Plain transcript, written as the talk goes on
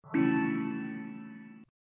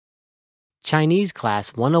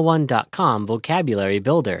ChineseClass101.com Vocabulary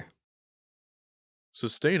Builder.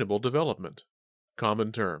 Sustainable development.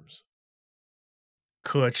 Common terms.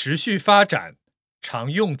 可持续发展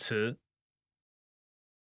常用词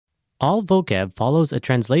All vocab follows a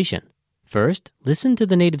translation. First, listen to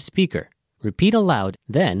the native speaker. Repeat aloud,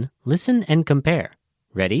 then listen and compare.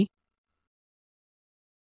 Ready?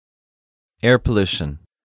 Air pollution.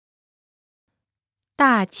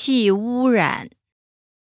 大气污染，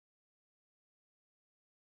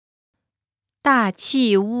大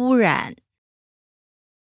气污染，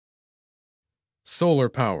 Solar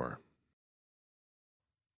power.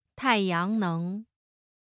 太阳能，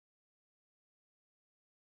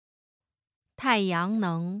太阳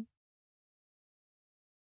能，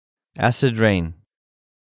 Acid rain.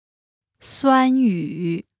 酸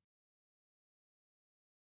雨，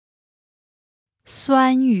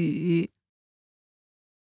酸雨，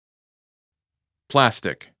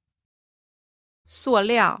 Plastic. 塑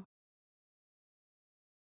料，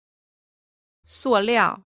塑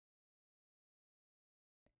料，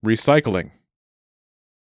 Recycling.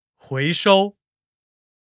 回收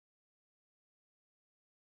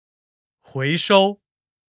回收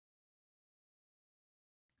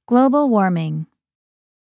Global warming.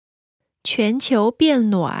 全球变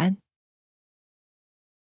暖，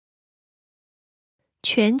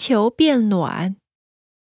全球变暖，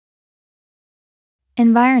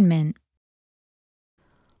 Environment.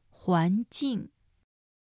 环境，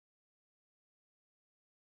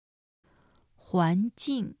环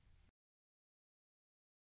境，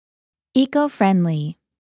 Eco-friendly.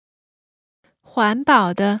 环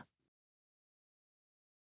保的，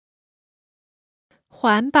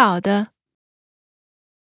环保的，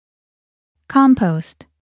 Compost.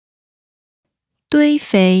 堆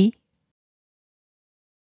肥，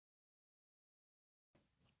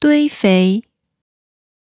堆肥，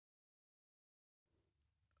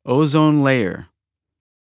 Ozone layer.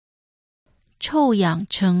 臭氧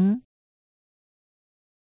层，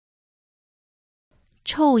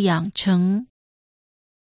臭氧层，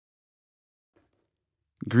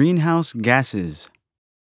 Greenhouse gases.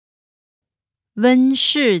 温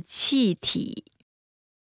室气体，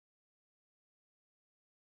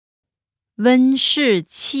温室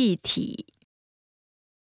气体，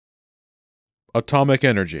 Atomic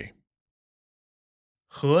energy.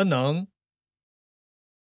 核能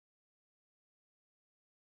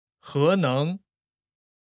核能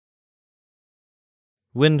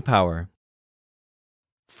Wind power.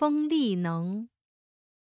 风力能，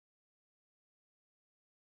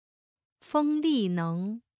风力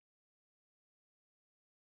能，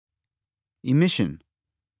 Emission.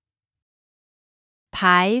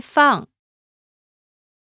 排放，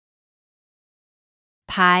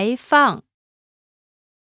排放，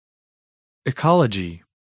 Ecology.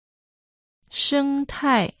 生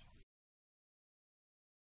态，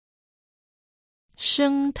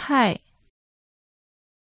生态，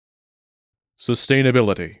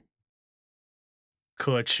 Sustainability.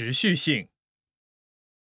 可持续性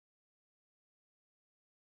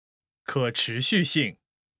可持续性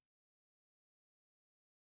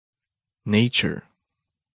Nature.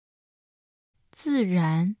 自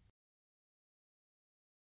然，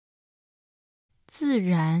自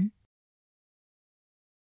然，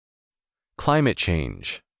 Climate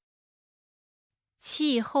change.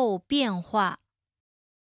 气候变化，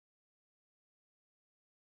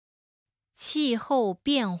气候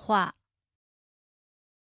变化，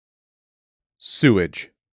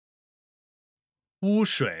 Sewage. 污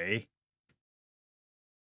水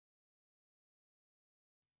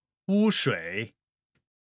污水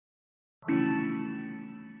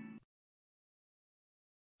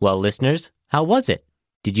Well, listeners, how was it?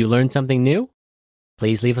 Did you learn something new?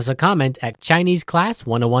 Please leave us a comment at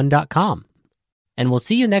ChineseClass101.com. And we'll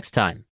see you next time.